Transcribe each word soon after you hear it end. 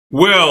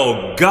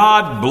Well,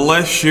 God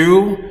bless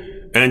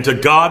you, and to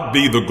God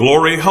be the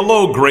glory.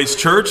 Hello, Grace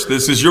Church.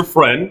 This is your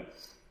friend,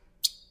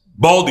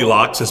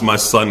 Baldilocks, as my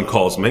son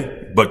calls me.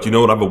 But you know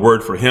what? I have a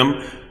word for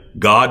him.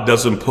 God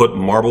doesn't put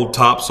marble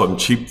tops on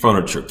cheap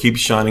furniture. Keep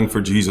shining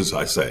for Jesus,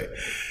 I say.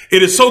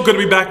 It is so good to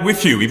be back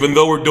with you. Even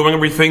though we're doing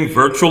everything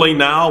virtually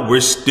now, we're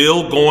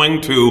still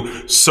going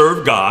to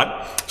serve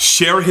God,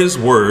 share his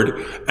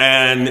word,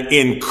 and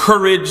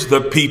encourage the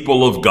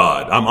people of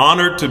God. I'm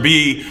honored to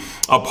be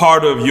a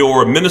part of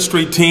your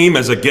ministry team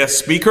as a guest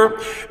speaker.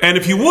 And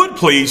if you would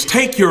please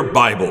take your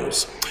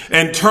Bibles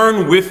and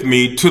turn with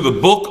me to the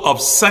book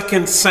of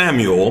 2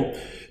 Samuel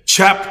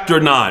chapter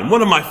 9.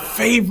 One of my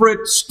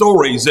favorite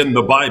stories in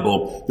the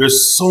Bible.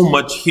 There's so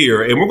much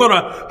here, and we're going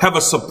to have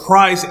a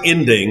surprise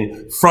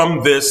ending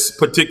from this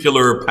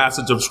particular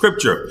passage of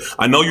scripture.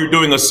 I know you're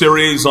doing a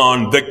series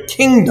on the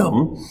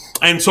kingdom,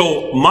 and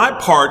so my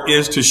part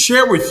is to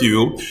share with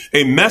you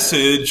a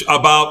message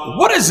about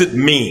what does it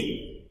mean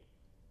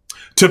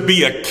to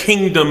be a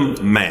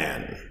kingdom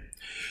man.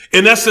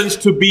 In essence,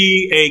 to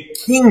be a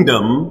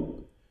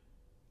kingdom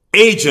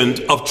agent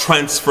of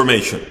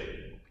transformation.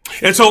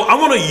 And so I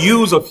want to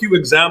use a few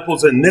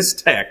examples in this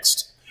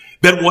text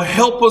that will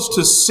help us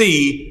to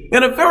see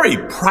in a very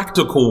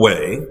practical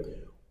way,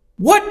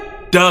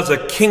 what does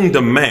a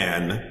kingdom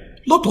man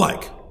look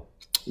like?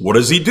 What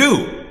does he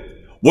do?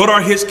 What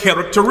are his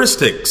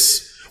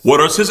characteristics?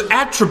 What are his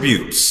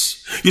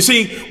attributes? You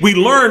see, we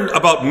learn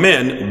about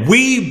men,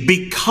 we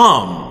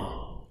become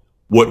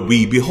what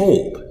we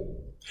behold.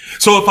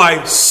 So if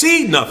I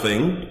see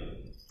nothing,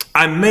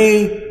 I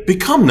may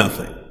become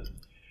nothing.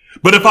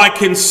 But if I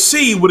can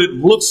see what it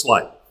looks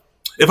like,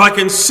 if I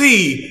can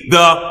see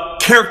the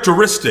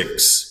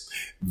characteristics,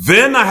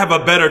 then I have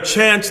a better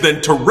chance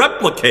than to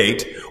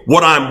replicate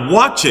what I'm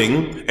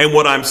watching and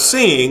what I'm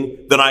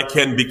seeing that I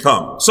can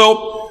become.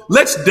 So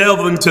let's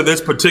delve into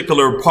this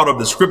particular part of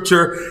the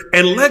scripture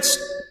and let's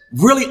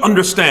really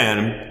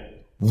understand,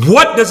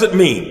 what does it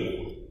mean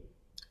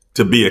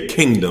to be a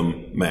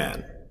kingdom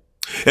man?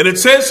 And it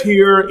says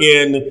here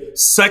in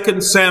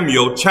 2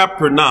 Samuel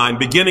chapter 9,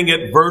 beginning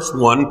at verse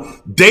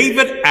 1,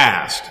 David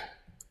asked,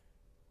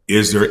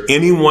 "Is there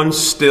anyone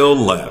still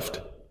left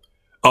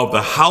of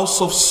the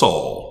house of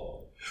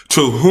Saul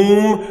to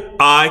whom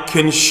I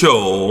can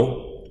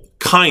show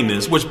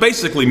kindness," which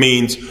basically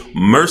means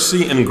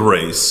mercy and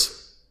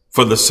grace,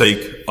 "for the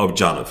sake of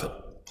Jonathan?"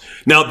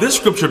 Now, this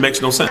scripture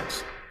makes no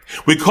sense.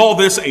 We call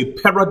this a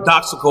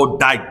paradoxical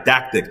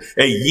didactic,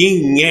 a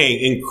yin-yang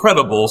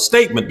incredible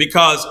statement,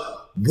 because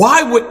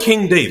why would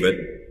King David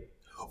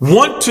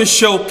want to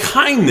show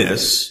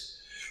kindness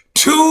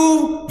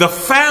to the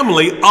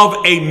family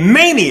of a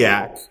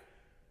maniac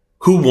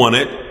who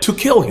wanted to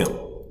kill him?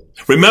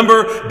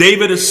 Remember,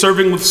 David is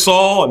serving with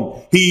Saul,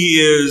 and he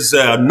is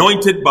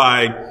anointed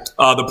by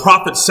the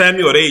prophet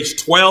Samuel at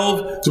age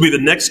 12 to be the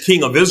next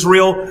king of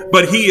Israel.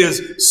 But he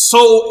is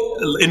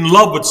so in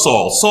love with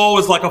Saul. Saul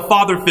is like a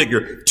father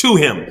figure to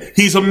him.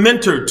 He's a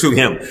mentor to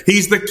him.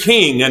 He's the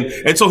king.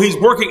 And so he's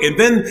working. And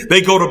then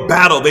they go to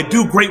battle. They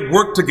do great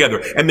work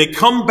together. And they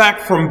come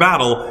back from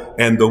battle,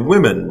 and the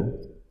women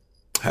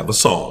have a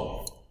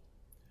song.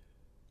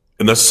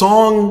 And the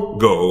song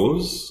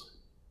goes,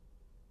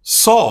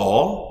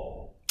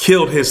 Saul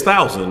killed his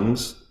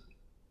thousands,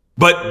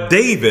 but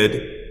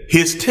David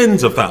his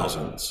tens of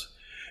thousands.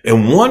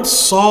 And once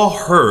Saul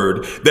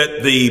heard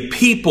that the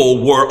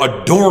people were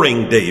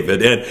adoring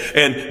David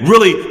and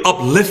really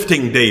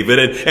uplifting David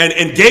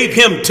and gave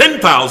him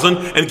 10,000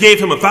 and gave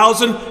him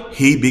 1,000,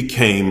 he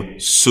became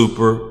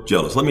super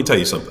jealous. Let me tell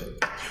you something.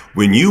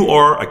 When you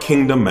are a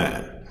kingdom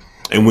man,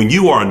 and when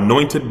you are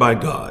anointed by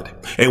God,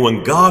 and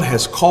when God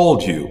has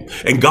called you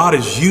and God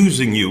is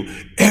using you,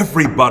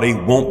 everybody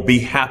won't be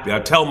happy. I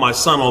tell my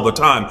son all the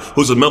time,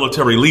 who's a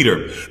military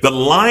leader, the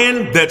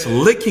lion that's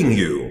licking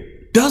you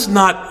does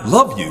not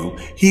love you.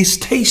 He's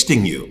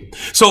tasting you.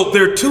 So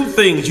there are two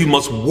things you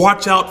must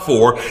watch out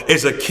for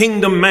as a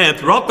kingdom man.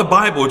 Throughout the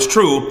Bible, it's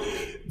true.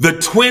 The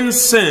twin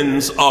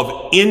sins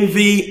of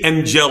envy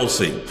and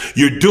jealousy.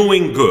 You're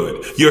doing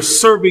good. You're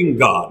serving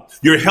God.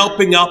 You're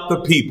helping out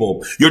the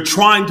people. You're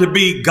trying to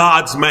be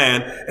God's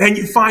man. And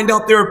you find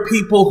out there are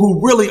people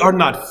who really are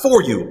not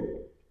for you.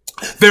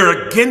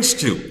 They're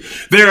against you.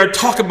 They're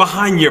talking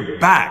behind your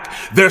back.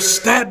 They're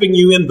stabbing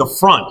you in the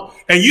front.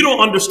 And you don't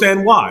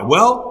understand why.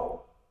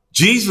 Well,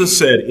 Jesus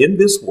said, in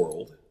this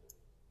world,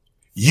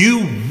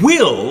 you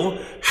will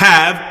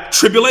have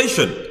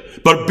tribulation.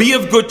 But be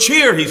of good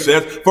cheer, he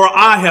says, for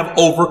I have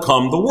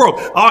overcome the world.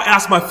 I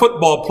ask my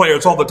football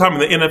players all the time in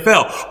the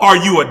NFL, are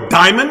you a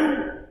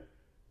diamond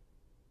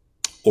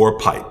or a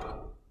pipe?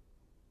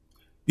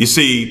 You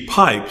see,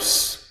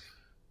 pipes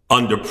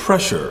under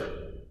pressure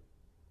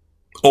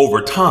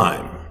over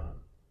time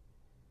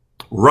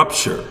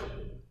rupture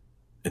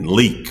and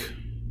leak,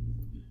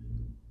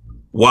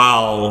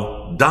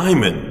 while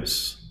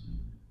diamonds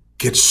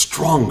get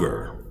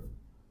stronger,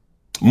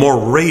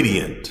 more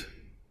radiant,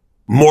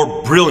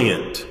 more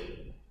brilliant.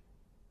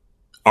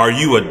 Are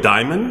you a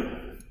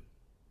diamond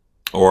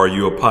or are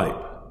you a pipe?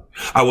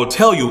 I will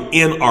tell you,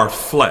 in our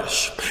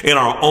flesh, in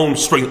our own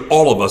strength,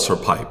 all of us are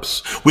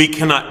pipes. We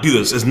cannot do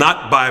this. It's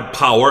not by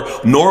power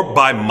nor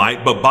by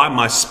might, but by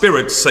my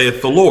spirit,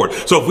 saith the Lord.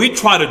 So if we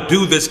try to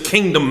do this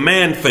kingdom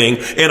man thing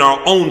in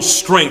our own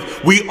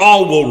strength, we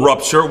all will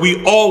rupture.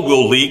 We all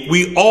will leak.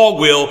 We all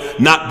will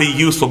not be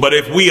useful. But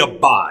if we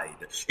abide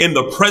in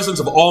the presence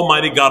of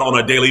Almighty God on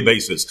a daily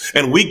basis,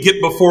 and we get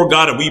before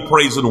God and we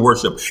praise and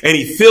worship, and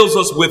he fills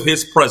us with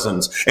his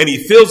presence, and he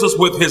fills us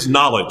with his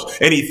knowledge,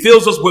 and he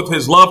fills us with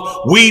his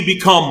love, we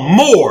become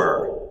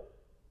more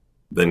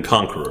than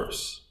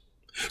conquerors.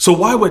 So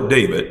why would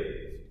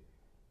David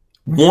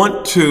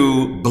want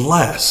to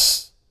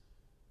bless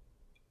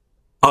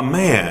a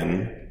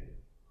man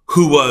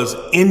who was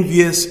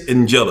envious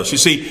and jealous? You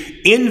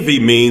see, envy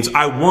means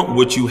I want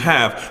what you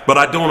have, but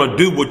I don't want to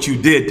do what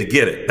you did to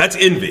get it. That's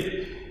envy.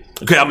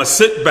 Okay, I'm going to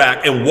sit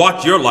back and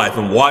watch your life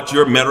and watch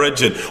your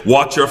marriage and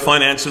watch your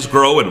finances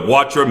grow and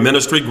watch your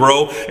ministry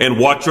grow and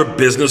watch your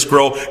business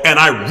grow. And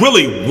I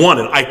really want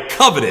it. I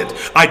covet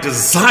it. I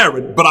desire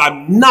it, but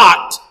I'm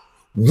not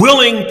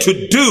willing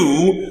to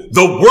do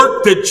the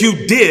work that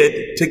you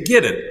did to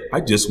get it.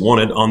 I just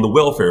want it on the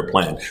welfare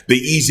plan. The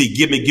easy,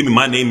 give me,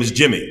 my name is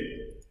Jimmy.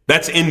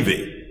 That's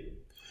envy.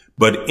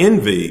 But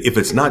envy, if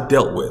it's not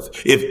dealt with,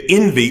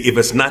 if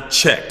it's not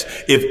checked,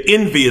 if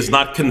envy is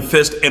not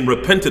confessed and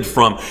repented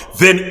from,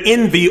 then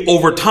envy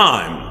over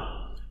time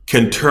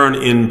can turn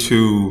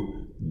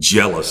into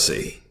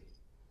jealousy.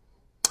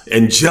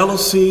 And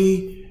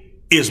jealousy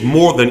is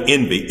more than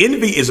envy.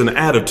 Envy is an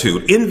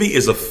attitude. Envy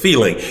is a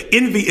feeling.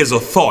 Envy is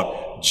a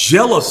thought.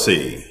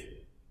 Jealousy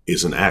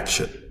is an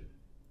action.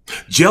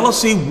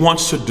 Jealousy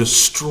wants to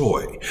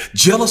destroy.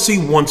 Jealousy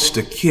wants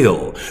to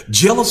kill.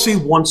 Jealousy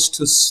wants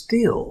to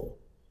steal.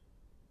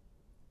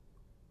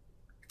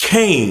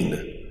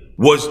 Cain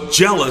was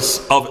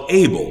jealous of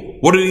Abel.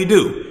 What did he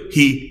do?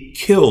 He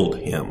killed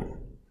him.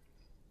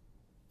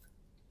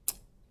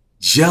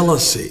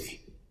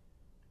 Jealousy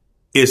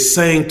is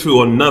saying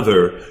to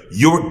another,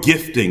 your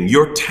gifting,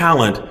 your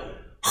talent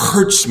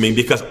hurts me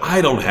because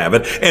I don't have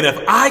it. And if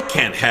I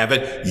can't have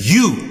it,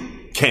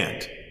 you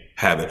can't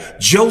have it.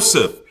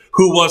 Joseph,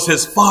 who was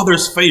his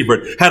father's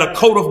favorite, had a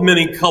coat of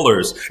many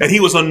colors, and he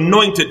was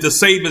anointed to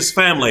save his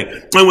family.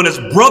 And when his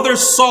brothers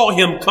saw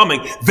him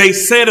coming, they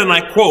said, and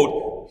I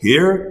quote,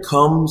 "Here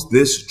comes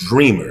this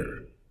dreamer.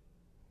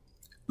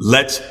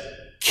 Let's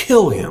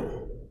kill him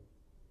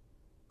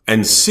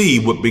and see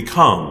what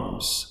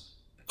becomes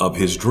of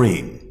his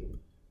dream."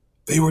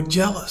 They were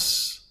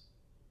jealous.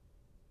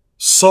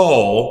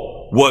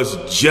 Saul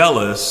was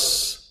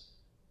jealous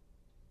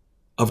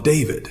of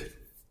David.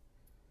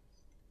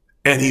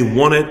 And he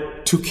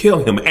wanted to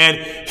kill him. And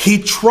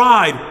he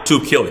tried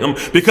to kill him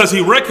because he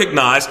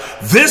recognized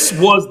this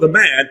was the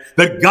man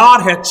that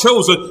God had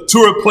chosen to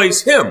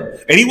replace him.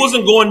 And he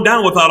wasn't going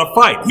down without a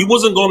fight. He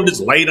wasn't going to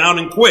just lay down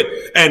and quit.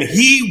 And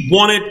he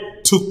wanted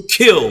to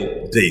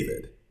kill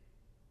David.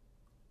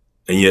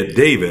 And yet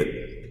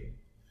David,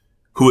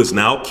 who is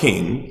now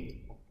king,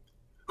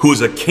 who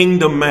is a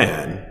kingdom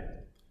man,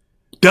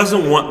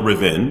 doesn't want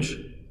revenge,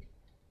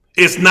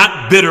 is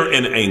not bitter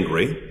and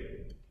angry,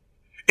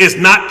 is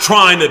not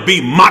trying to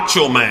be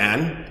macho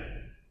man.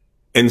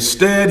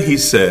 Instead, he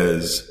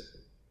says,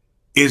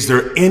 is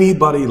there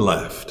anybody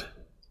left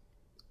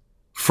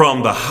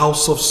from the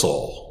house of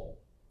Saul,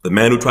 the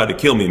man who tried to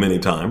kill me many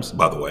times,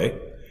 by the way,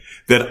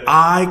 that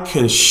I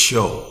can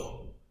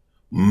show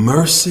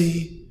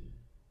mercy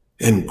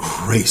and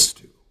grace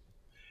to?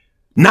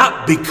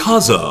 Not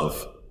because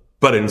of,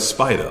 but in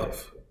spite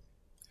of.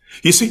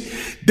 You see,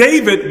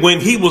 David, when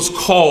he was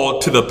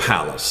called to the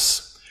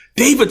palace,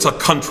 David's a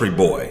country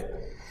boy.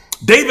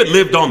 David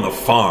lived on the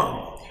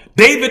farm.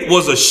 David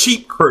was a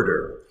sheep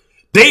herder.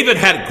 David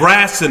had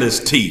grass in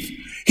his teeth.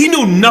 He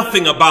knew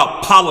nothing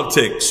about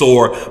politics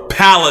or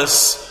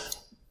palace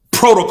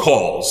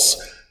protocols.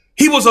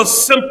 He was a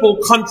simple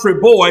country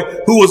boy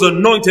who was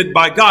anointed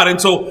by God.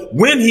 And so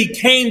when he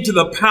came to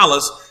the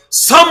palace,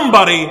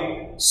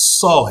 somebody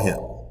saw him.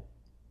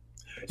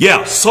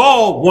 Yeah,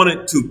 Saul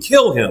wanted to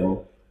kill him,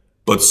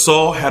 but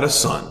Saul had a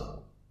son.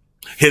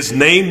 His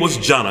name was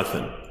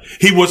Jonathan.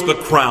 He was the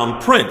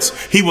crown prince.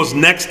 He was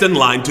next in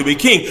line to be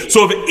king.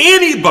 So if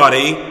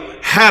anybody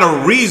had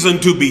a reason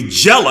to be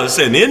jealous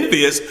and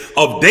envious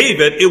of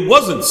David, it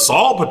wasn't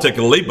Saul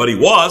particularly, but he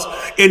was.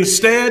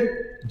 Instead,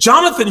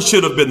 Jonathan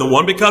should have been the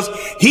one because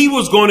he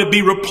was going to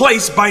be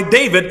replaced by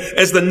David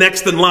as the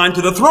next in line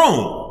to the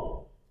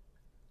throne.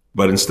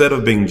 But instead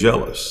of being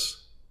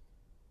jealous,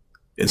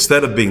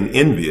 instead of being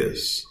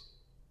envious,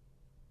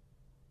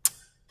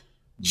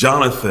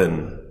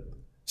 Jonathan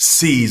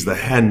sees the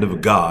hand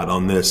of God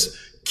on this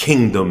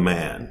kingdom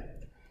man.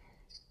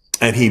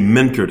 And he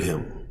mentored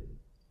him,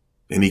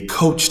 and he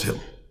coached him,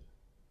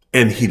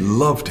 and he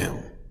loved him.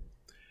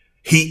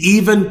 He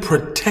even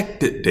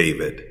protected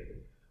David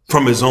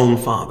from his own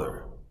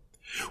father.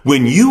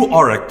 When you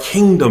are a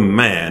kingdom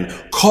man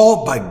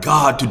called by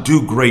God to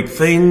do great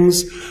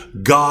things,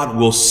 God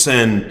will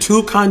send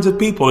two kinds of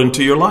people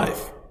into your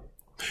life.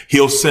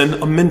 He'll send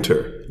a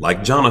mentor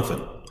like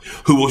Jonathan,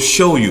 who will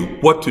show you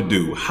what to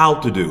do, how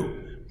to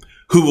do,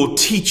 who will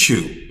teach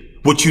you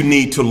what you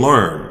need to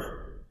learn.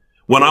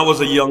 When I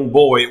was a young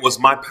boy, it was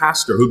my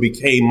pastor who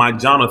became my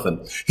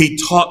Jonathan. He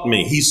taught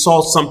me. He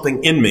saw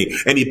something in me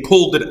and he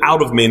pulled it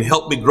out of me and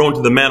helped me grow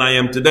into the man I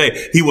am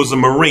today. He was a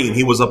Marine.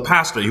 He was a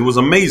pastor. He was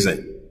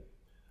amazing.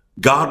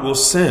 God will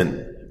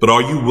send, but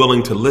are you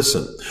willing to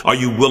listen? Are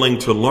you willing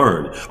to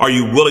learn? Are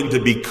you willing to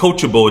be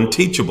coachable and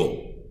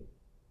teachable?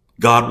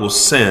 God will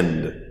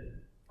send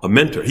a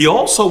mentor. He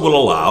also will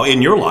allow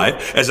in your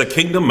life as a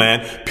kingdom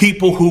man,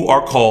 people who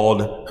are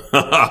called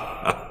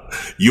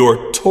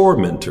your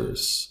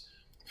tormentors.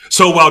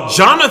 So while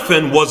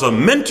Jonathan was a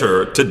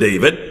mentor to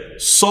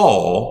David,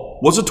 Saul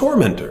was a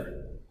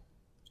tormentor.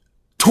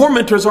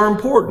 Tormentors are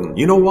important.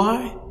 You know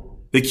why?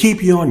 They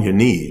keep you on your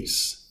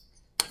knees.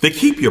 They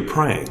keep you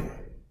praying.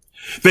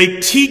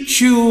 They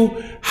teach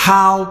you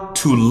how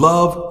to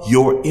love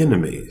your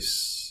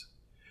enemies.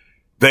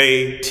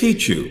 They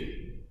teach you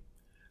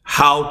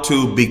how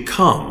to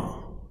become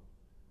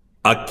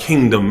a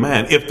kingdom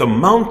man. If the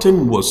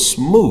mountain was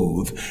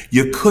smooth,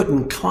 you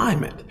couldn't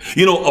climb it.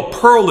 You know, a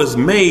pearl is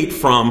made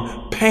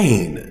from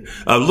pain.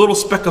 A little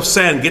speck of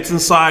sand gets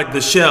inside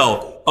the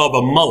shell of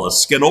a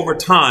mollusk, and over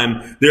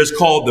time, there's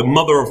called the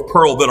mother of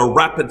pearl that'll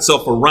wrap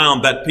itself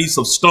around that piece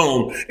of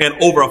stone, and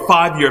over a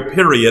 5-year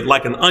period,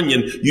 like an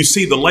onion, you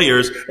see the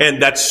layers,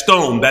 and that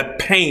stone, that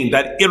pain,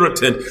 that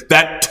irritant,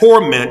 that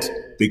torment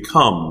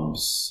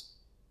becomes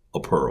a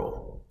pearl.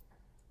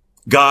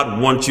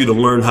 God wants you to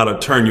learn how to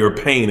turn your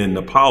pain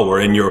into power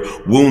and your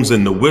wounds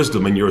into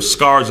wisdom and your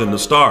scars into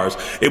stars.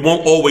 It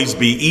won't always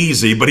be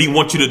easy, but he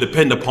wants you to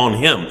depend upon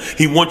him.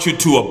 He wants you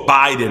to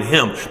abide in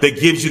him. That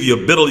gives you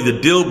the ability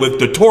to deal with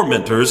the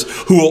tormentors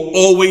who will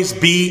always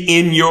be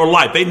in your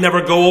life. They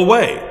never go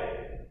away.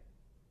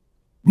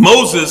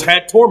 Moses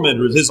had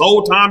tormentors his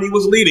whole time he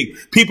was leading.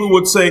 People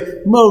would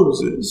say,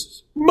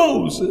 Moses,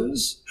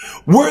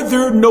 were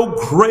there no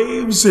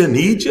graves in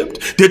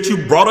Egypt that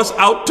you brought us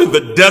out to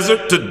the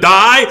desert to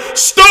die?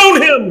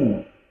 Stone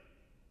him!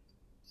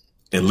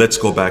 And let's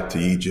go back to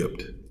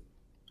Egypt.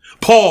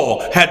 Paul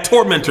had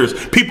tormentors,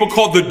 people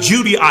called the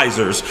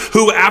Judaizers,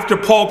 who after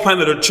Paul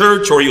planted a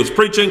church or he was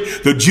preaching,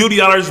 the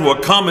Judaizers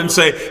would come and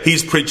say,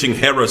 he's preaching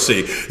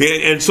heresy.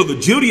 And so the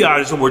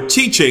Judaizers were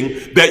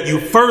teaching that you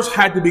first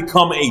had to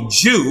become a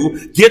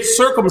Jew, get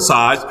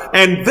circumcised,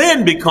 and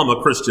then become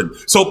a Christian.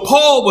 So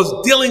Paul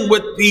was dealing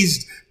with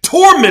these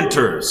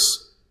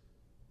tormentors,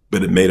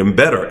 but it made him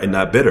better and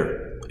not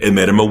bitter. It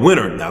made him a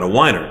winner, not a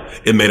whiner.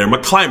 It made him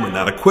a climber,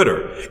 not a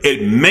quitter.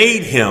 It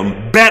made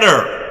him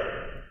better.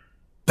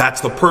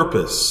 That's the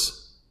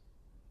purpose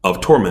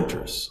of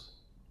tormentors.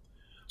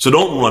 So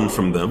don't run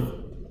from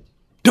them.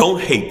 Don't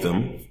hate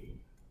them.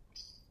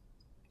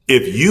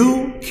 If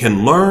you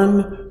can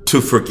learn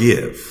to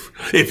forgive,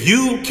 if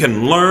you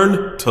can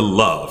learn to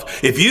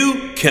love, if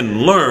you can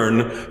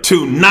learn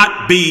to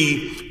not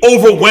be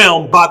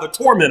overwhelmed by the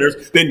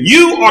tormentors, then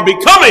you are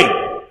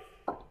becoming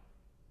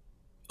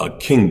a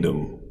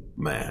kingdom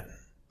man.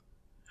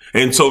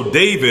 And so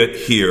David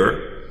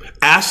here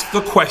ask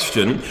the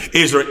question,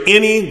 is there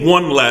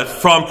anyone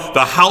left from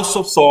the house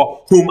of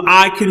Saul whom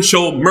I can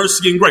show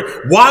mercy and grace?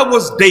 Why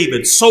was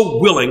David so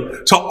willing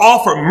to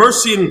offer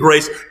mercy and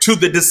grace to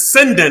the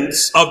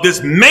descendants of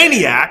this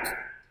maniac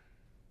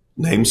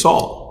named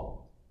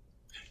Saul?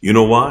 You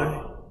know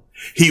why?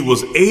 He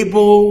was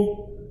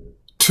able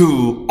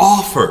to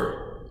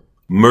offer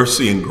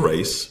mercy and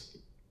grace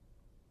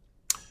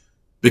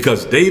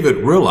because David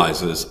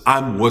realizes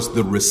I was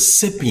the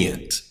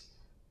recipient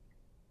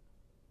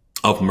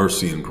of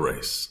mercy and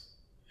grace.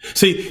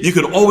 See, you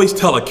can always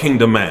tell a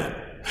kingdom man,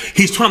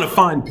 he's trying to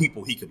find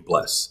people he can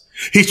bless.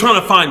 He's trying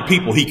to find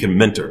people he can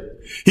mentor.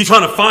 He's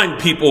trying to find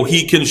people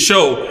he can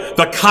show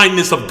the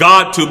kindness of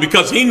God to,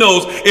 because he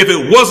knows if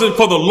it wasn't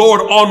for the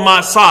Lord on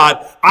my side,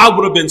 I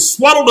would have been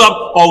swallowed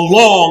up a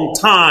long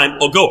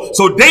time ago.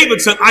 So David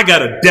said, I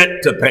got a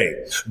debt to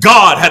pay.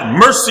 God had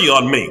mercy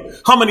on me.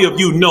 How many of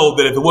you know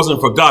that if it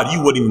wasn't for God,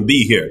 you wouldn't even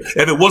be here?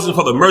 If it wasn't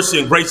for the mercy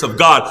and grace of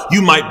God,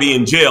 you might be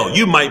in jail.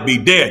 You might be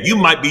dead. You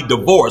might be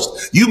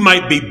divorced. You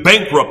might be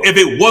bankrupt. If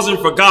it wasn't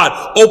for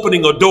God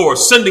opening a door,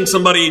 sending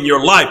somebody in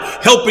your life,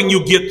 helping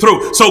you get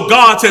through. So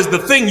God says the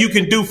thing you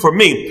can do for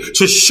me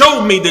to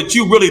show me that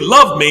you really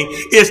love me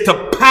is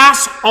to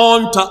pass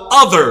on to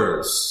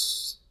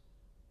others.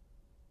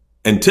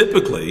 And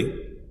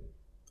typically,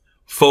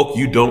 folk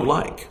you don't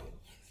like.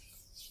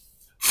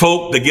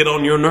 Folk that get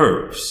on your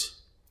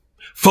nerves.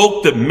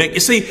 Folk that make, you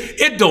see,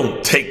 it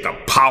don't take the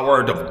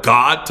power of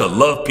God to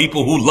love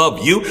people who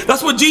love you.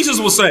 That's what Jesus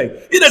was saying.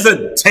 It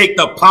doesn't take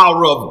the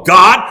power of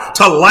God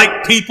to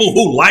like people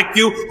who like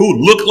you, who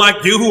look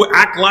like you, who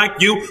act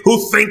like you,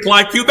 who think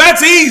like you.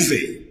 That's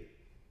easy.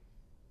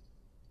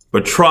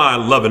 But try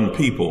loving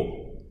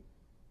people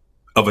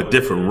of a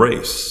different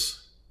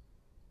race,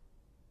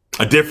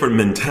 a different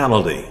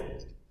mentality,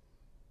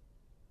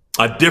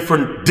 a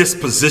different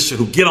disposition,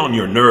 who get on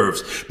your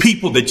nerves,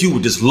 people that you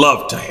would just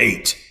love to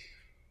hate.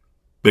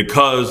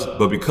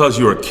 Because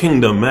you're a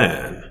kingdom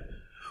man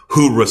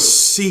who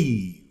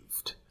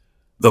received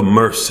the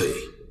mercy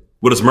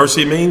What does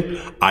mercy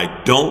mean?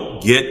 I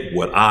don't get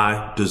what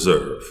I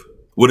deserve.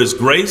 What is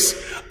grace?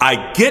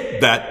 I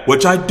get that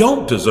which I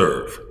don't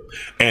deserve.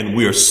 And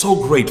we are so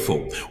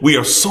grateful. We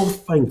are so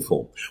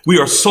thankful. We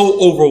are so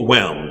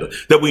overwhelmed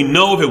that we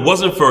know if it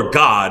wasn't for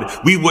God,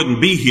 we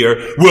wouldn't be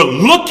here. We're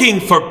looking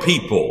for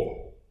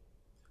people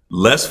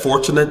less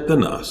fortunate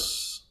than us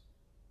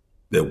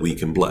that we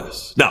can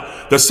bless.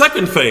 Now, the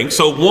second thing,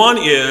 so one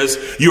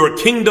is you're a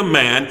kingdom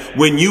man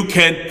when you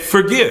can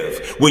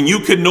forgive, when you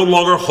can no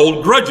longer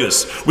hold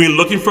grudges, when you're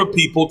looking for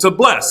people to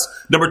bless.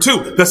 Number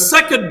two, the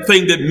second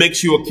thing that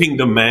makes you a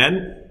kingdom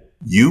man,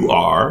 you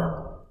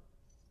are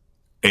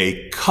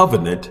a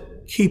covenant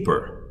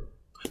keeper.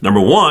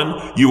 Number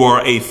one, you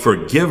are a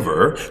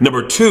forgiver.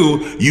 Number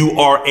two, you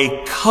are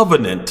a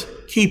covenant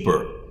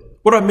keeper.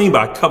 What do I mean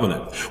by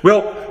covenant?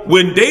 Well,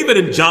 when David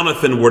and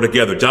Jonathan were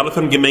together,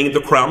 Jonathan being the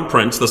crown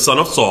prince, the son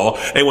of Saul,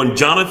 and when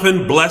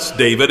Jonathan blessed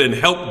David and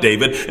helped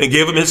David and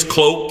gave him his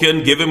cloak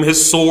and gave him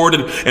his sword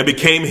and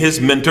became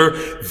his mentor,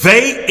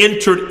 they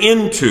entered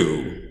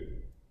into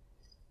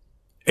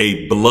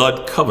a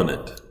blood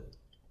covenant.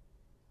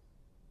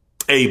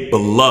 A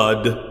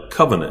blood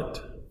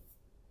covenant.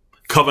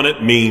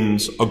 Covenant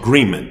means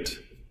agreement.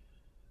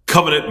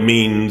 Covenant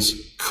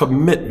means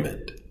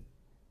commitment.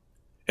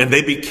 And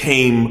they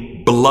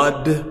became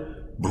blood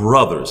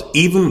brothers,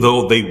 even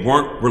though they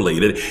weren't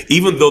related,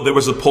 even though they were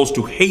supposed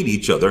to hate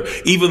each other,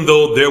 even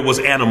though there was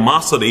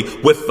animosity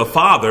with the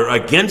father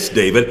against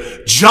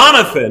David.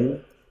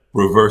 Jonathan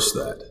reversed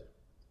that.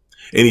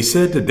 And he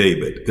said to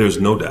David, there's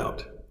no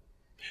doubt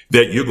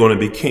that you're going to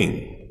be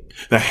king.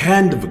 The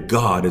hand of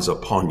God is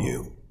upon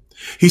you.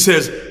 He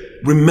says,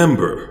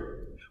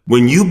 remember,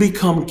 when you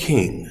become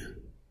king,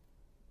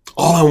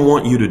 all I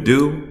want you to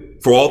do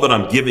for all that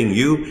I'm giving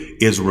you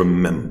is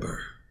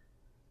remember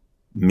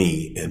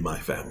me and my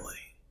family.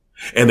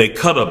 And they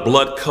cut a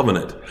blood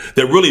covenant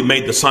that really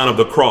made the sign of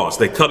the cross.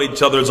 They cut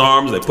each other's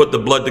arms. They put the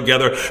blood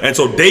together. And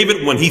so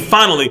David, when he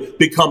finally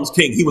becomes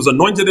king, he was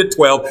anointed at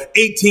 12.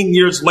 18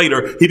 years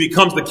later, he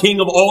becomes the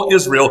king of all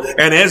Israel.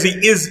 And as he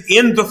is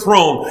in the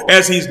throne,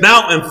 as he's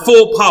now in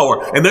full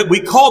power, and that we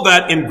call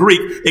that in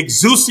Greek,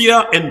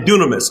 exousia and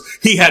dunamis.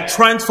 He had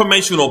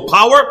transformational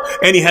power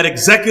and he had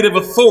executive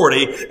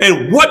authority.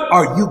 And what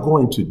are you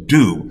going to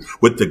do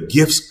with the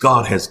gifts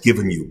God has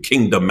given you,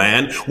 kingdom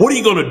man? What are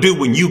you going to do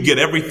when you get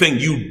everything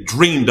you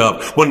dreamed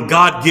of, when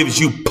God gives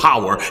you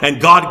power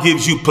and God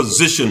gives you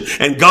position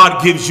and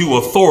God gives you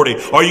authority?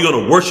 Are you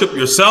going to worship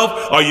yourself?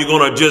 Are you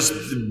going to just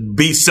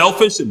be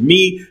selfish and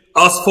me,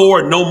 us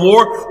four, and no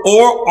more?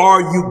 Or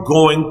are you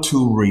going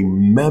to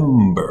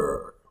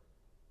remember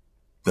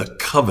the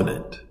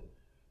covenant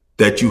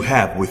that you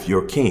have with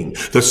your king?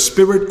 The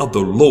Spirit of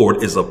the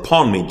Lord is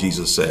upon me,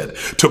 Jesus said,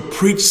 to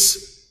preach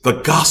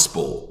the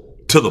gospel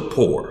to the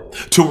poor,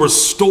 to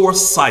restore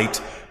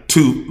sight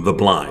to the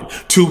blind,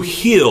 to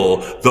heal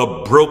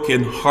the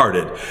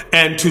brokenhearted,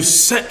 and to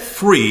set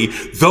free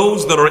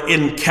those that are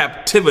in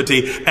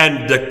captivity,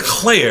 and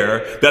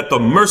declare that the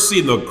mercy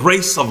and the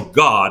grace of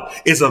God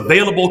is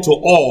available to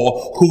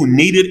all who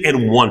need it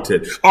and want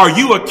it. Are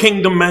you a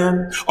kingdom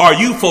man? Are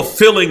you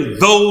fulfilling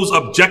those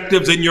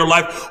objectives in your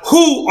life?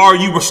 Who are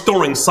you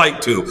restoring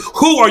sight to?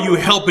 Who are you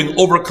helping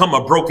overcome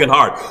a broken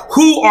heart?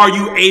 Who are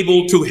you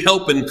able to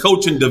help and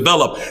coach and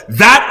develop?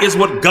 That is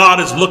what God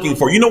is looking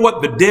for. You know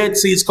what? The Dead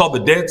Sea is called the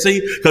Dead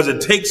Sea because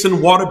it takes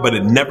in water, but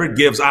it never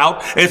gives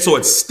out. And so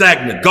it's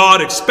stagnant.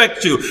 God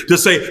expects you to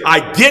say,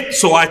 I get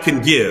so I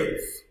can give.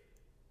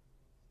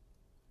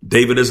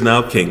 David is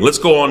now king. Let's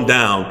go on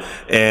down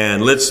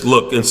and let's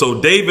look. And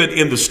so David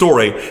in the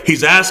story,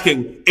 he's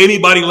asking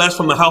anybody left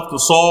from the house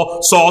of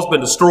Saul. Saul's been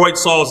destroyed.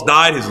 Saul's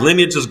died. His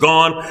lineage is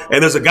gone.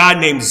 And there's a guy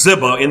named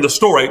Ziba in the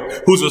story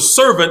who's a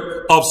servant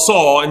of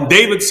Saul. And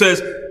David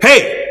says,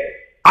 hey,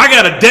 I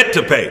got a debt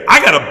to pay.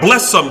 I got to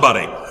bless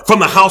somebody from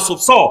the house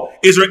of Saul.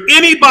 Is there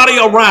anybody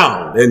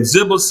around? And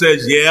Ziba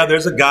says, yeah,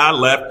 there's a guy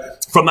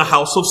left from the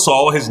house of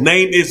Saul. His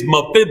name is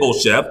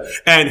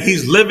Mephibosheth, and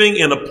he's living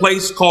in a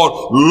place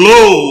called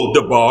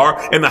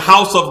Lodabar in the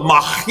house of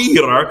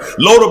Mahir.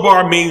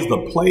 Lodabar means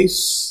the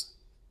place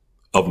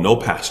of no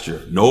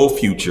pasture, no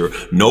future,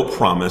 no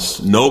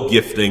promise, no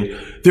gifting.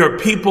 There are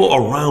people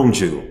around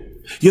you.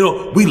 You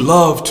know, we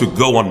love to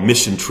go on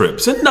mission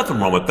trips, and nothing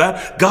wrong with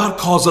that. God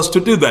calls us to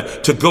do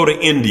that, to go to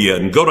India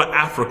and go to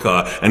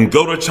Africa and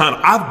go to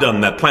China. I've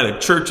done that, planted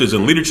churches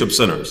and leadership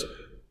centers.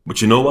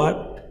 But you know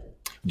what?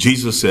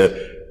 Jesus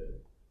said,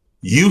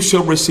 you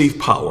shall receive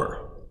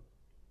power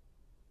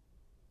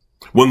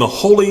when the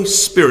Holy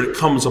Spirit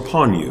comes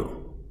upon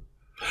you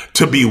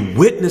to be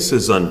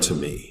witnesses unto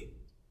me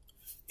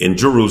in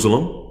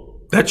Jerusalem.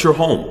 That's your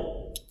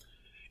home.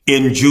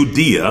 In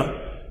Judea,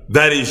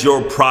 that is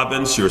your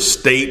province, your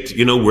state,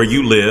 you know, where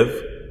you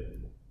live.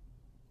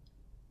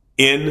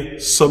 In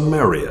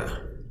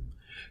Samaria,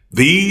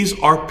 These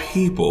are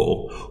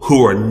people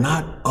who are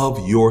not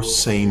of your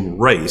same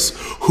race,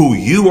 who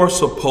you are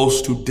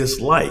supposed to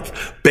dislike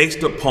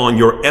based upon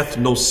your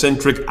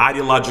ethnocentric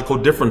ideological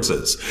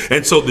differences.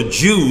 And so the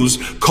Jews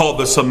called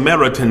the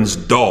Samaritans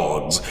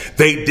dogs.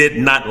 They did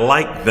not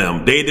like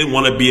them. They didn't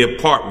want to be a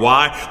part.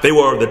 Why? They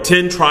were the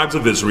 10 tribes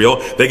of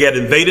Israel. They got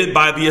invaded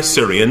by the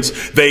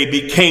Assyrians. They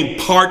became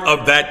part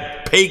of that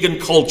pagan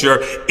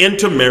culture,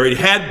 intermarried,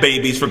 had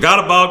babies, forgot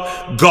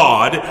about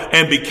God,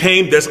 and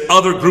became this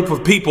other group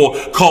of people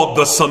called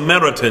the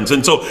Samaritans.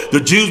 And so the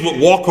Jews would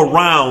walk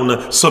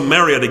around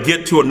Samaria to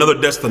get to another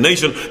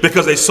destination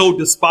because they so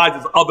despised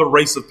this other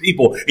race of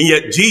people. And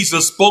yet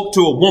Jesus spoke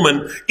to a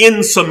woman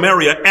in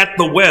Samaria at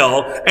the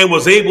well and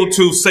was able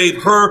to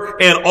save her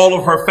and all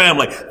of her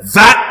family.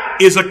 That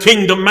is a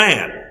kingdom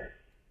man.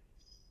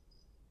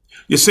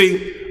 You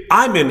see,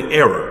 I'm in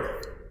error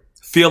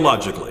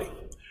theologically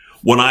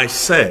when I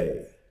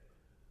say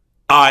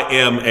I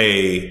am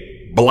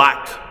a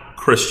black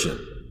Christian.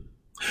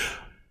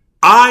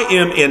 I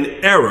am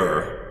in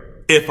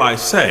error if I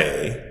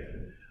say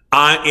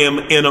I am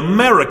an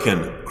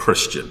American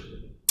Christian,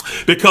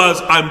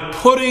 because I'm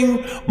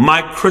putting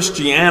my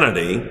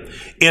Christianity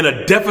in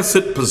a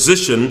deficit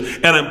position,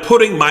 and I'm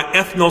putting my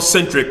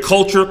ethnocentric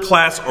culture,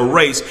 class, or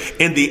race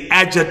in the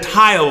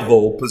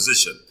adjectival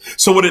position.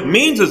 So what it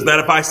means is that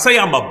if I say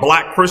I'm a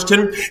black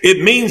Christian,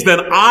 it means that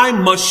I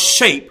must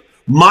shape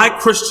my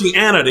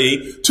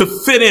Christianity to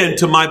fit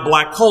into my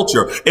black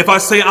culture. If I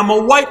say I'm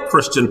a white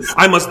Christian,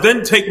 I must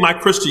then take my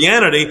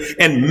Christianity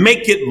and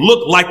make it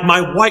look like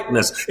my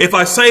whiteness. If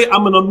I say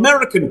I'm an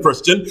American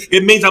Christian,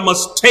 it means I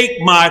must take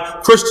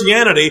my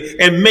Christianity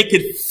and make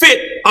it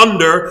fit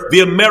under the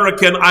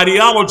American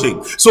ideology.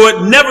 So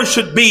it never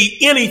should be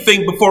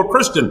anything before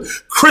Christian.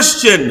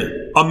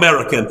 Christian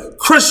American,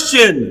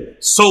 Christian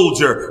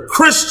soldier,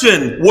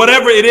 Christian,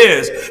 whatever it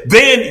is,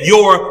 then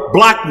your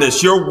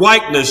blackness, your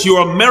whiteness,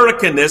 your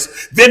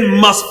Americanness then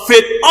must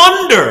fit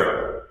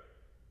under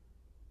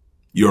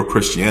your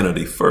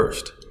Christianity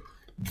first.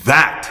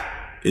 That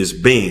is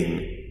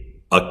being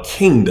a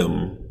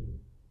kingdom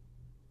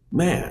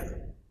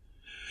man.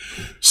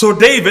 So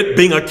David,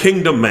 being a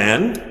kingdom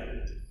man,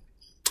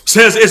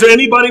 says, is there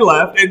anybody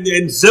left?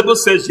 And Ziba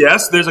says,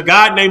 yes. There's a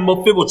guy named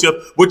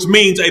Mephibosheth, which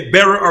means a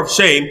bearer of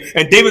shame.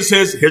 And David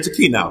says, here's a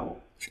key now.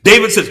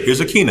 David says, here's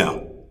a key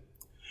now.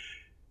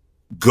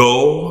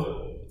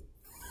 Go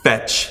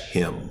fetch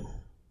him.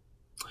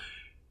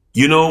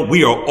 You know,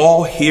 we are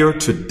all here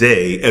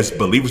today as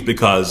believers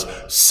because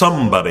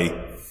somebody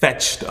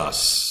fetched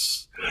us.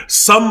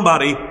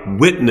 Somebody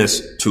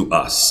witnessed to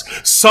us.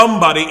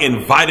 Somebody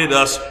invited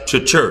us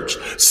to church.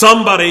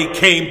 Somebody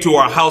came to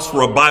our house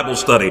for a Bible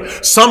study.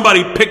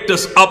 Somebody picked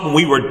us up when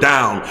we were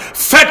down.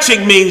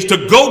 Fetching means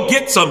to go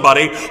get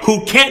somebody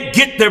who can't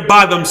get there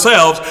by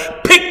themselves,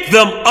 pick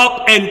them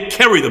up and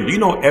carry them. Do you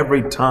know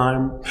every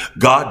time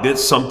God did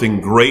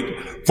something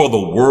great for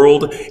the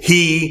world,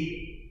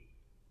 he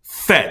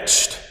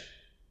fetched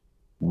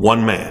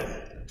one man.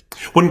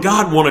 When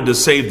God wanted to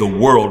save the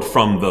world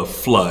from the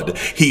flood,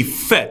 he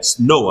fetched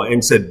Noah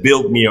and said,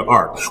 build me an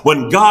ark.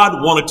 When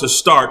God wanted to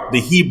start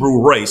the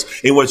Hebrew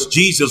race in which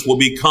Jesus will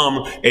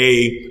become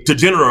a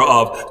progenitor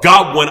of,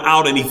 God went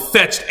out and he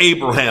fetched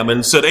Abraham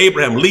and said,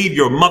 Abraham, leave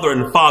your mother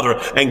and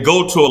father and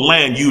go to a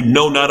land you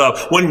know not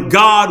of. When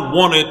God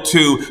wanted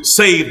to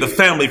save the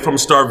family from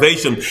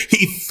starvation,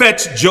 he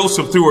fetched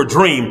Joseph through a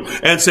dream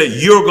and said,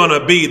 you're going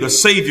to be the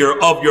savior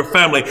of your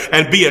family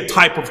and be a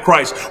type of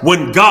Christ.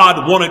 When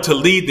God wanted to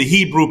lead the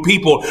Hebrew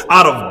people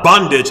out of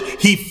bondage,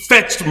 he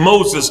fetched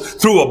Moses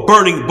through a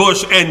burning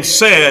bush and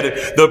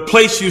said, the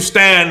place you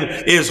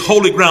stand is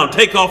holy ground.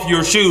 Take off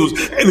your shoes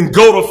and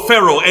go to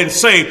Pharaoh and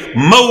say,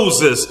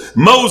 Moses,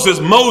 Moses,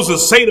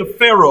 Moses, say to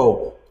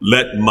Pharaoh,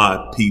 let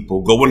my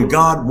people go. When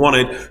God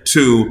wanted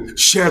to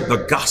share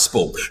the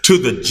gospel to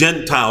the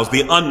Gentiles,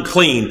 the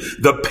unclean,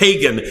 the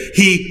pagan,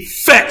 he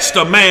fetched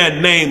a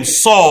man named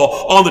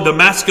Saul on the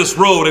Damascus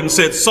road and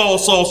said, Saul,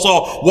 Saul,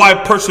 Saul, why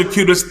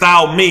persecutest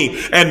thou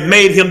me? And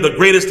made him the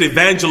greatest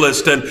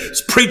evangelist and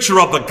preacher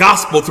of the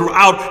gospel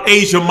throughout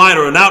Asia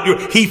Minor and out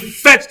Europe. He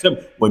fetched him.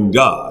 When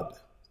God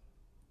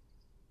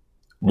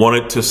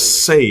wanted to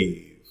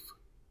save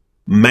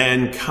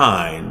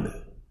mankind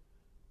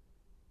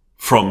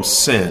from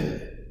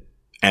sin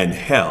and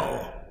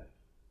hell,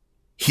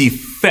 he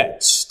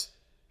fetched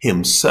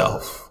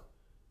himself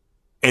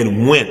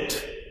and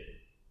went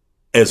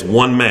as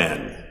one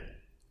man,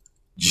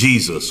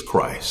 Jesus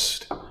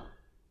Christ.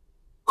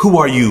 Who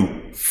are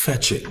you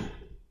fetching?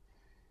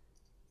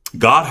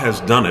 God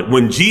has done it.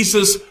 When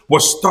Jesus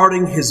was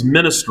starting his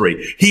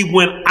ministry, he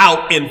went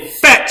out and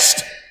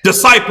fetched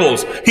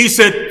disciples. He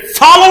said,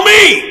 follow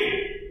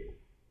me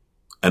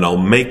and I'll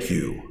make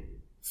you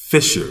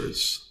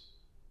fishers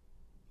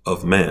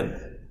of men.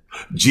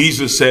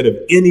 Jesus said, if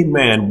any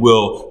man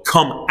will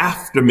come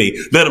after me,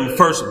 let him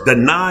first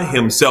deny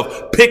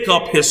himself, pick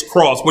up his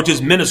cross, which is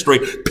ministry,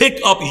 pick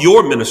up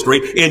your ministry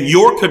in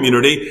your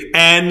community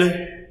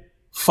and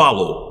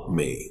follow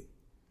me.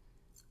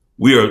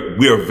 We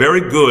are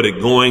very good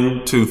at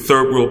going to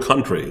third world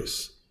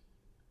countries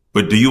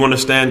But do you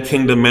understand,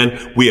 kingdom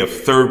men? We have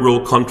third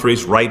world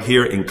countries right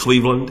here in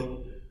Cleveland,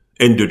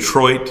 in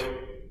Detroit,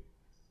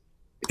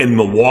 in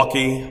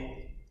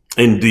Milwaukee,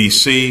 in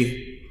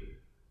DC.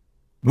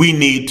 We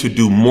need to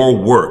do more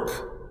work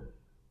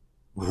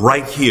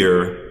right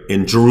here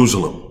in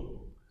Jerusalem,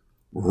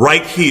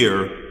 right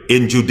here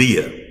in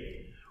Judea,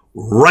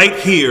 right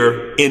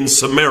here in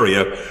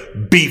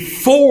Samaria,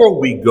 before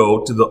we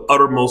go to the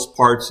uttermost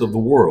parts of the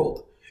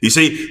world. You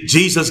see,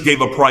 Jesus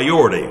gave a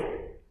priority.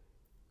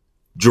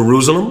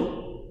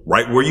 Jerusalem,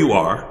 right where you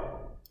are.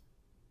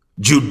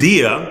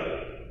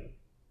 Judea,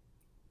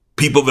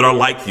 people that are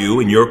like you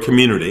in your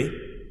community.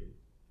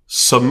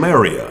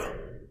 Samaria,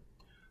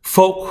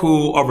 folk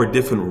who are of a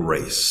different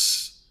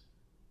race,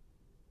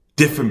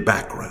 different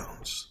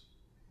backgrounds,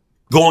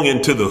 going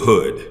into the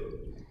hood.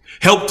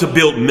 Help to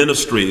build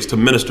ministries to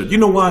minister. You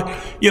know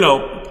why?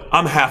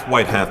 I'm half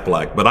white, half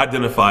black, but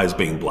identify as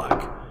being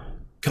black.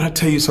 Can I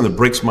tell you something that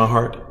breaks my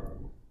heart?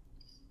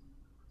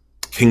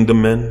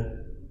 Kingdom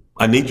men,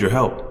 I need your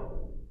help.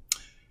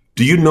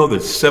 Do you know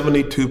that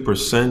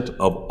 72%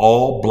 of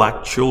all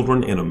black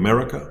children in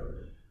America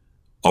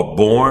are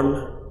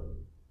born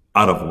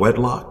out of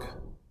wedlock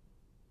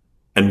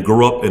and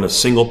grew up in a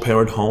single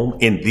parent home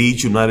in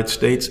these United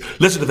States?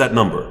 Listen to that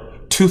number.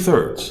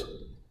 2/3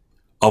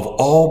 of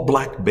all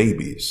black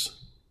babies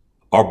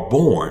are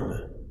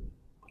born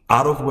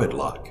out of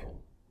wedlock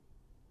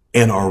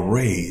and are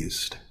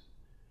raised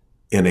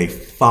in a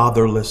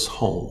fatherless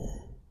home.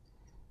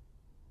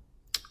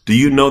 Do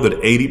you know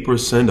that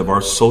 80% of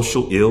our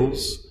social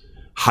ills,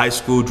 high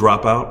school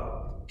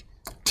dropout,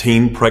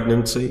 teen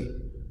pregnancy,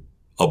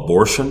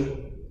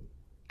 abortion,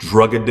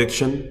 drug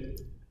addiction,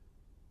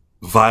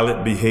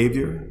 violent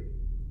behavior,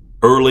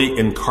 early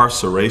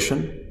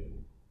incarceration,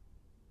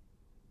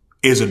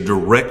 is a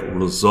direct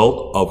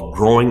result of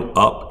growing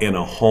up in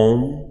a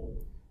home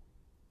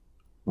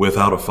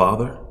without a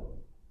father?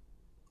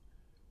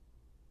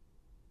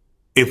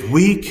 If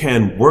we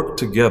can work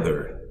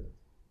together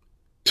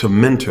to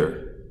mentor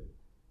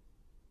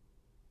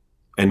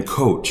and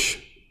coach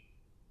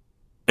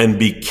and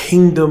be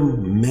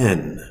kingdom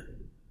men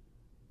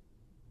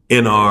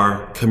in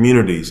our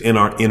communities, in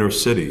our inner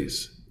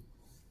cities.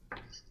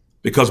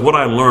 Because what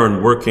I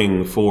learned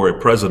working for a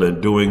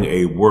president doing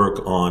a work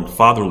on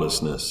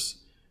fatherlessness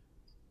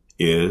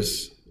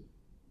is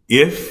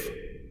if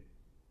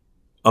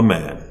a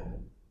man,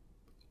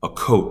 a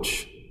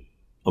coach,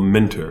 a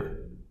mentor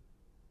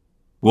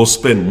will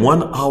spend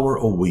 1 hour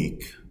a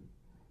week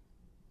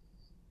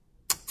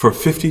for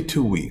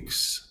 52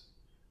 weeks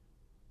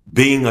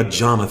being a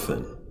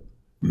Jonathan,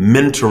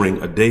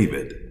 mentoring a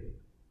David,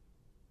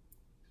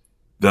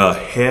 the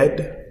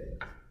head,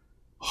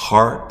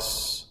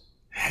 hearts,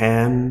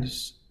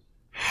 hands,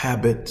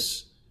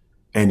 habits,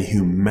 and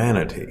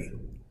humanity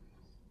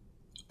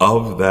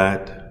of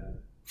that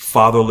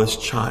fatherless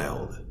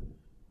child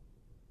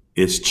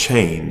is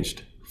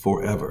changed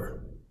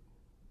forever.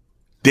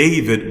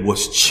 David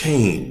was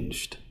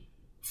changed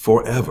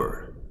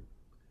forever,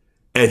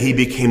 and he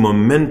became a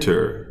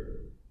mentor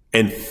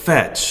and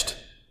fetched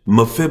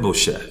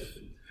Mephibosheth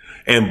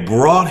and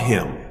brought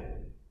him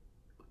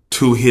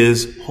to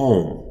his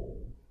home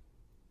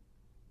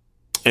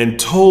and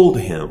told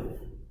him,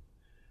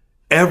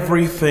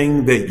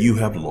 everything that you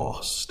have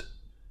lost,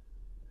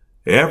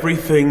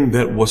 everything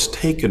that was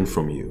taken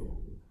from you,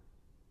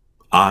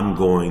 I'm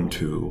going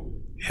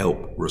to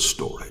help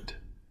restore it.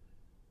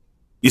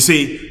 You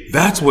see,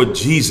 that's what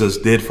Jesus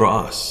did for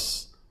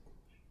us.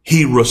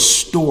 He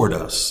restored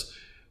us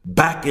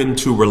back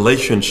into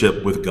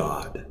relationship with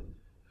God.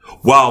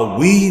 While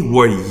we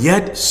were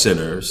yet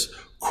sinners,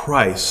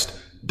 Christ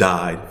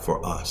died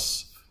for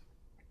us.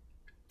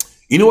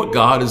 You know what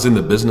God is in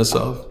the business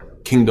of,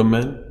 kingdom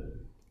men?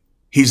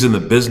 He's in the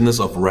business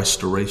of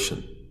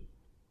restoration.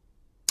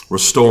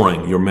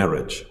 Restoring your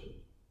marriage.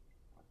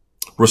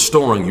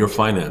 Restoring your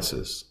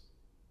finances.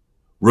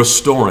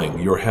 Restoring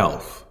your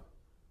health.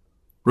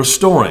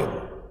 Restoring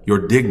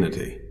your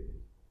dignity.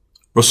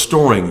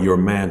 Restoring your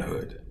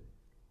manhood.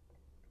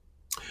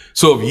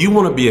 So if you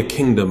want to be a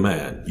kingdom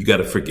man, you got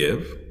to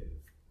forgive.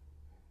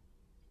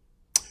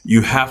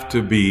 You have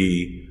to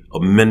be a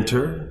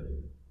mentor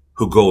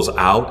who goes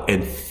out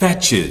and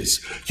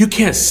fetches. You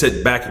can't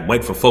sit back and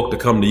wait for folk to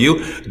come to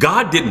you.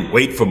 God didn't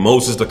wait for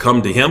Moses to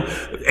come to him.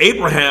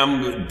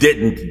 Abraham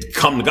didn't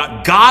come to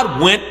God.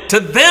 God went to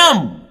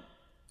them.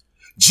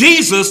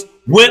 Jesus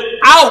went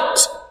out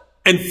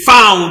and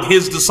found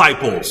his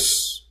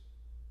disciples.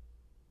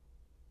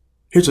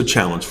 Here's a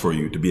challenge for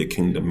you to be a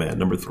kingdom man.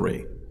 Number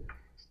 3.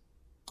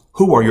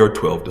 Who are your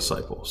 12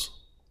 disciples?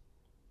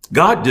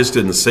 God just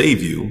didn't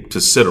save you to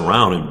sit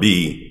around and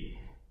be,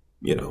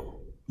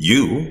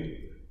 you.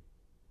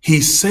 He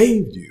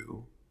saved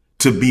you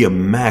to be a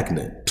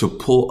magnet to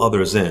pull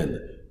others in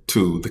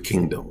to the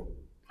kingdom.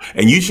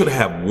 And you should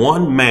have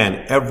one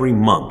man every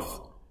month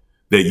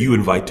that you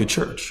invite to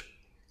church.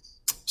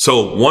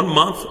 So 1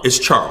 month is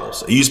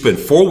Charles. You spend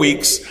 4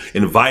 weeks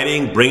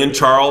inviting, bringing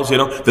Charles, Then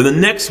the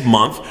next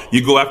month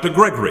you go after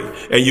Gregory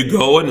and you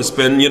go and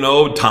spend,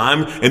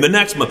 time in the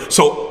next month.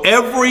 So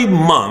every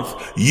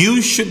month you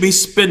should be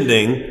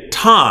spending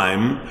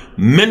time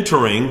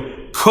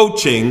mentoring,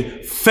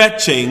 coaching,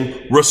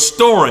 fetching,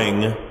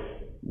 restoring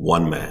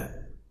one man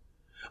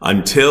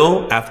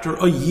until after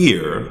a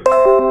year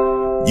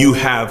you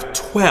have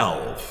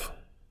 12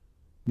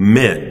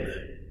 men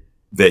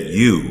that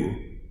you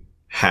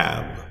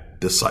have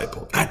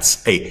discipled.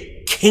 That's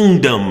a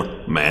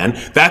kingdom man.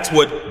 That's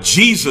what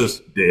Jesus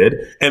did,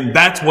 and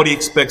that's what he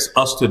expects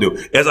us to do.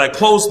 As I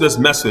close this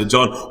message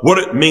on what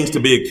it means to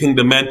be a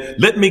kingdom man,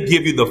 let me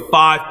give you the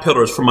 5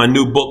 pillars from my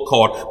new book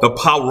called The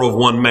Power of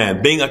One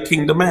Man, Being a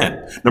Kingdom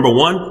Man. Number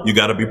 1, you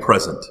got to be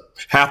present.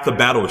 Half the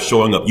battle is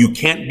showing up. You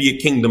can't be a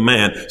kingdom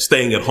man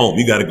staying at home.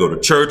 You got to go to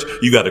church.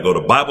 You got to go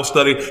to Bible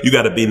study. You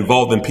got to be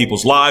involved in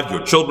people's lives,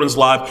 your children's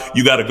lives.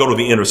 You got to go to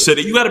the inner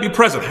city. You got to be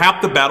present.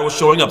 Half the battle is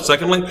showing up.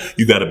 Secondly,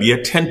 you got to be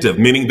attentive,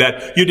 meaning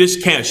that you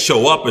just can't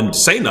show up and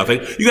say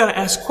nothing. You got to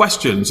ask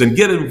questions and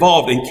get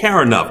involved and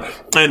care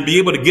enough and be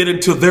able to get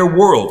into their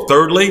world.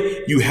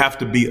 Thirdly, you have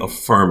to be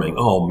affirming.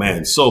 Oh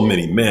man, so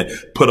many men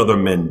put other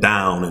men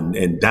down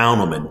and down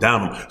them and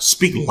down them.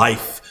 Speak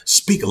life.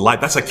 Speak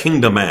life. That's a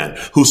kingdom man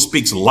who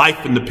speaks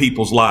life into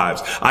people's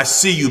lives. I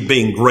see you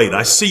being great.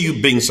 I see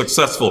you being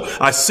successful.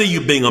 I see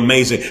you being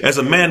amazing. As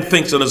a man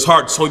thinks in his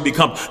heart, so he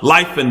becomes.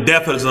 Life and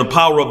death is in the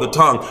power of the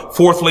tongue.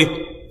 Fourthly,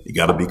 you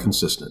got to be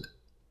consistent.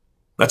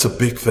 That's a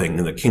big thing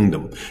in the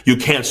kingdom. You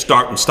can't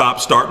start and stop,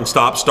 start and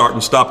stop, start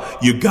and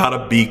stop. You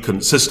gotta be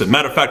consistent.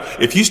 Matter of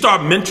fact, if you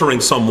start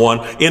mentoring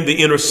someone in the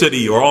inner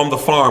city or on the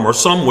farm or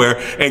somewhere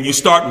and you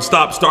start and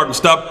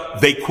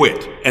stop, they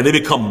quit and they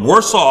become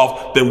worse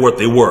off than what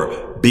they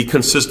were. Be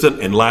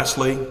consistent. And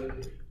lastly,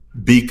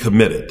 be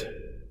committed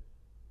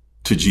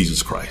to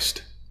Jesus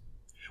Christ.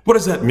 What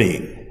does that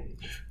mean?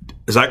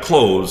 As I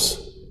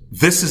close,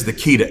 this is the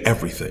key to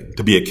everything,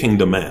 to be a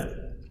kingdom man.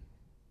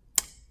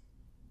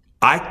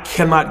 I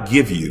cannot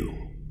give you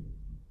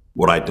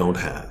what I don't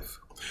have.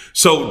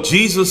 So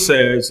Jesus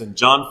says in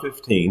John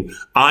 15,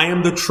 I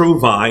am the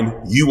true vine,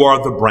 you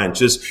are the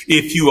branches.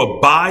 If you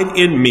abide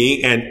in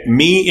me and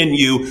me in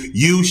you,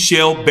 you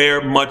shall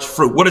bear much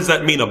fruit. What does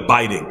that mean,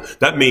 abiding?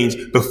 That means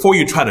before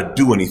you try to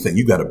do anything,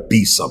 you got to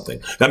be something.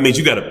 That means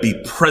you got to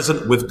be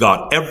present with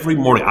God every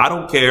morning. I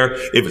don't care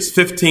if it's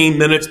 15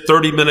 minutes,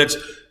 30 minutes.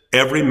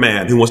 Every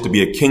man who wants to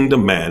be a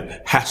kingdom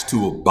man has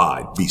to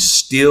abide, be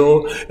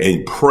still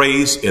and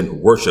praise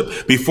and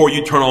worship. Before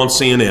you turn on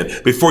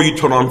CNN, before you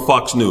turn on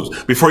Fox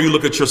News, before you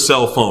look at your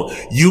cell phone,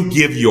 you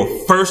give your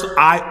first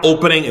eye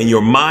opening in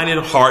your mind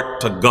and heart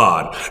to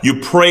God.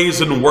 You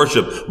praise and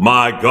worship.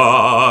 My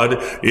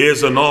God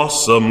is an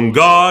awesome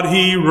God.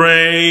 He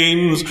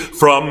reigns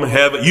from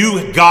heaven.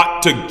 You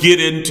got to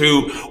get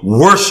into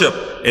worship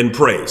and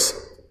praise.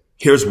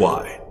 Here's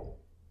why.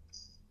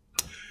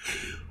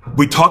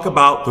 We talk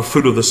about the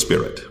fruit of the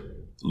Spirit: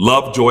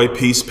 love, joy,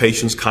 peace,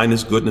 patience,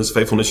 kindness, goodness,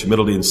 faithfulness,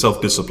 humility, and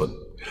self-discipline.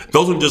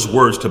 Those aren't just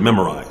words to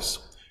memorize.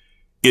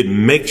 It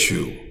makes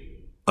you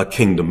a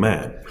kingdom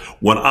man.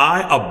 When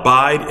I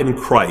abide in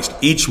Christ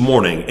each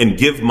morning and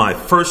give my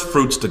first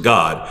fruits to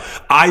God,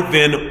 I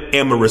then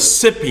am a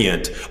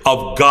recipient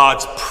of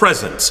God's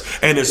presence,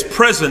 and his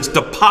presence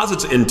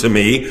deposits into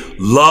me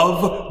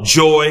love,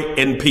 joy,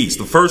 and peace.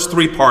 The first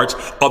 3 parts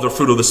of the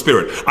fruit of the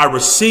Spirit. I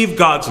receive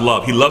God's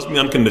love. He loves me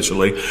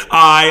unconditionally.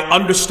 I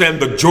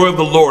understand the joy of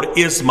the Lord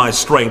is my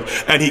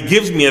strength, and he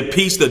gives me a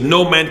peace that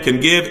no man can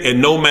give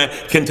and no man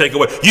can take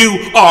away.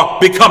 You are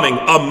becoming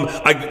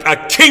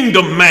a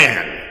kingdom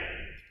man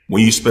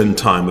when you spend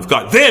time with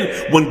God.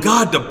 Then when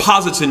God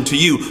deposits into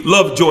you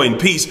love, joy, and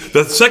peace,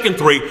 the second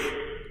 3,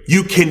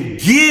 you can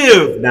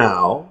give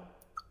now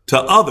to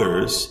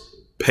others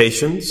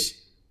patience,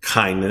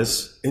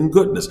 kindness, and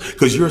goodness,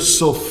 because you're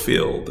so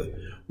filled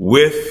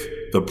with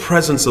the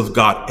presence of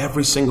God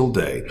every single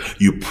day.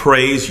 You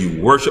praise, you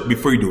worship.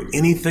 Before you do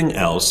anything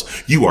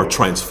else, you are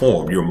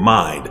transformed. Your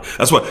mind.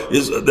 That's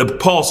what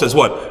Paul says.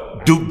 What?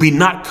 Be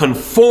not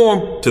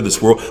conformed to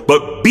this world,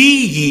 but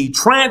be ye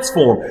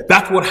transformed.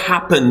 That's what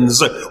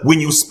happens when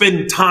you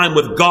spend time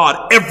with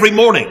God every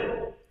morning.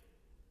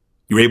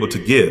 You're able to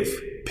give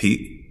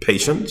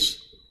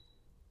patience,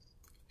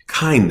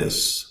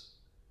 kindness,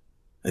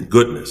 and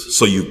goodness.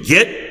 So you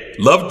get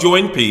love, joy,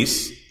 and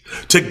peace,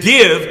 to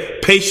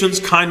give patience,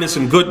 kindness,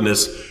 and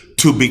goodness,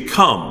 to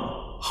become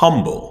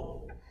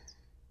humble,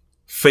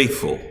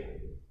 faithful,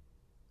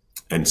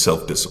 and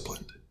self-disciplined.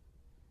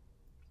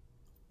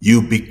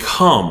 You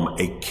become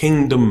a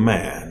kingdom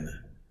man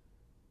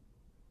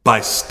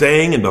by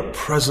staying in the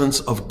presence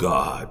of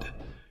God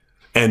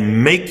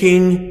and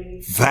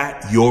making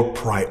that your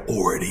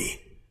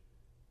priority.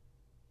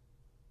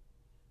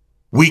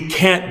 We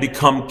can't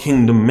become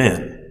kingdom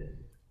men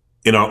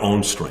in our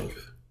own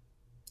strength.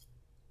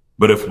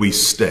 But if we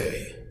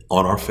stay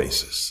on our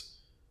faces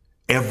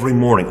every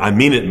morning, I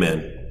mean it,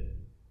 men,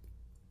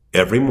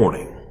 every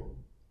morning.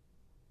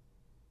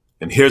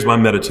 And here's my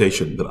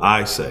meditation that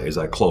I say as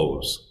I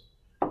close.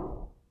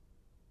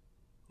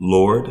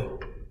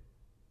 Lord,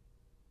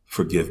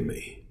 forgive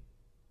me.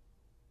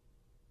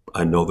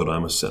 I know that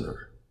I'm a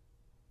sinner.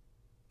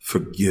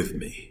 Forgive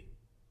me.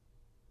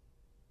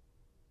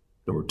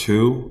 Number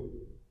 2,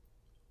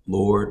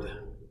 Lord,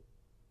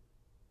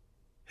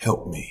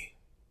 help me.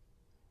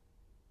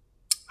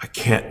 I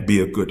can't be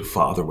a good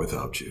father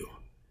without you.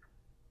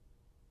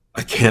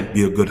 I can't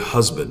be a good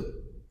husband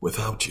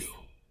without you.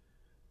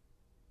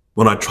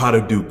 When I try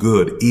to do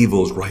good,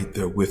 evil's right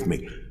there with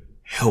me.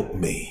 Help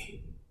me.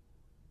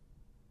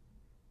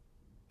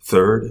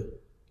 3rd,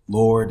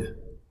 Lord,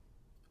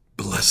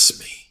 bless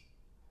me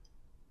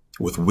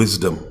with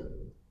wisdom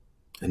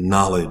and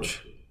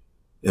knowledge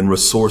and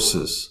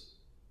resources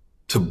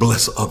to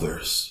bless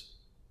others.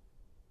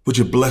 Would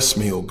you bless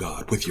me, oh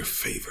God, with your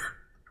favor?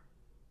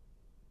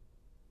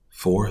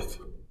 4th,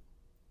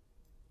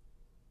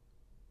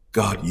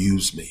 God,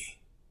 use me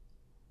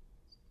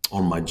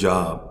on my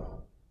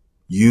job.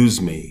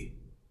 Use me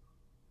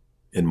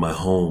in my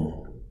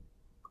home.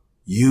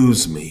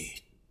 Use me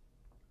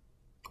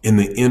in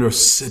the inner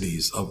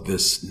cities of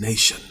this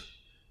nation.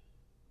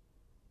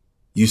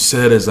 You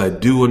said, as I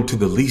do unto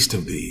the least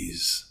of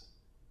these,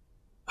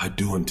 I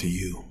do unto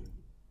you.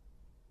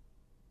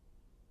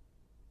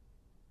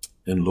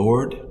 And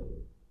Lord,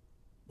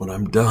 when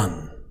I'm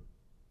done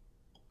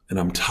and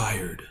I'm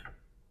tired,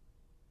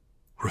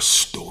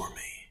 restore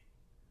me.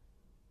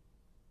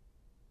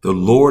 The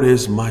Lord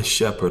is my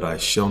shepherd, I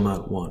shall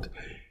not want.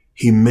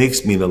 He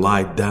makes me to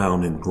lie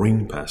down in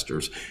green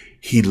pastures.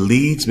 He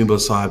leads me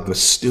beside the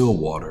still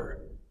water,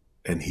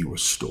 and he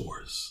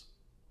restores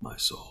my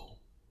soul.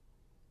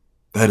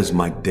 That is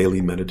my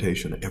daily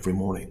meditation every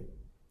morning.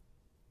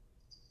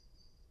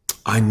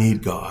 I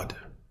need God.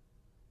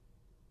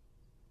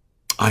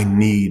 I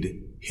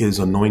need his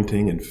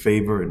anointing and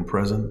favor and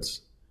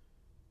presence.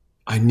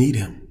 I need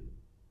him.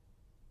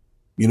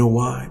 You know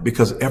why?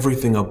 Because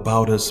everything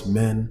about us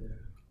men,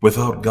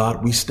 without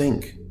God, we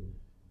stink.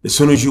 As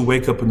soon as you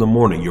wake up in the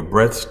morning, your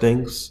breath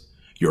stinks,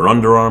 your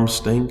underarms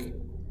stink,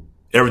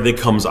 everything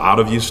comes out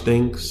of you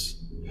stinks.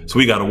 So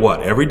we got to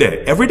what? Every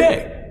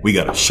day, we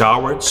got to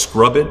shower it,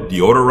 scrub it,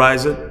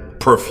 deodorize it,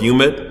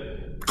 perfume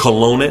it,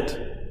 cologne it,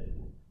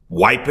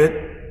 wipe it,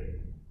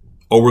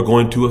 or we're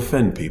going to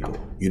offend people.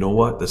 You know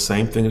what? The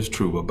same thing is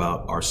true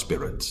about our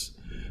spirits.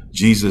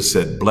 Jesus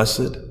said,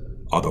 blessed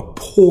are the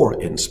poor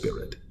in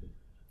spirit,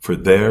 for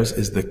theirs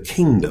is the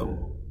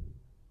kingdom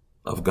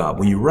of God.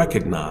 When you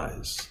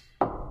recognize,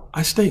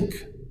 I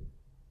stink.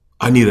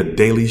 I need a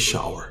daily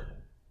shower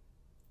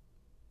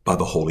by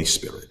the Holy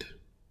Spirit.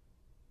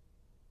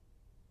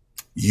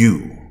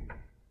 You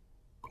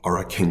are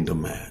a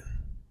kingdom man.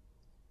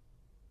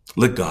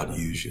 Let God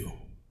use you.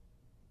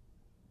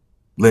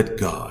 Let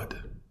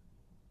God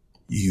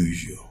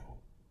use you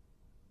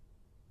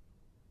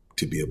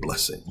to be a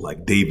blessing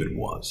like David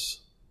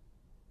was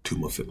to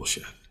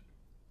Mephibosheth.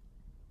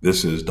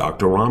 This is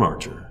Dr. Ron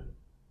Archer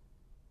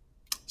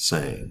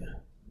saying,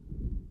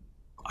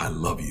 I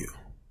love you,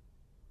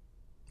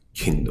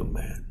 kingdom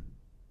man.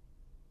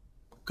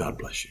 God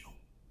bless you.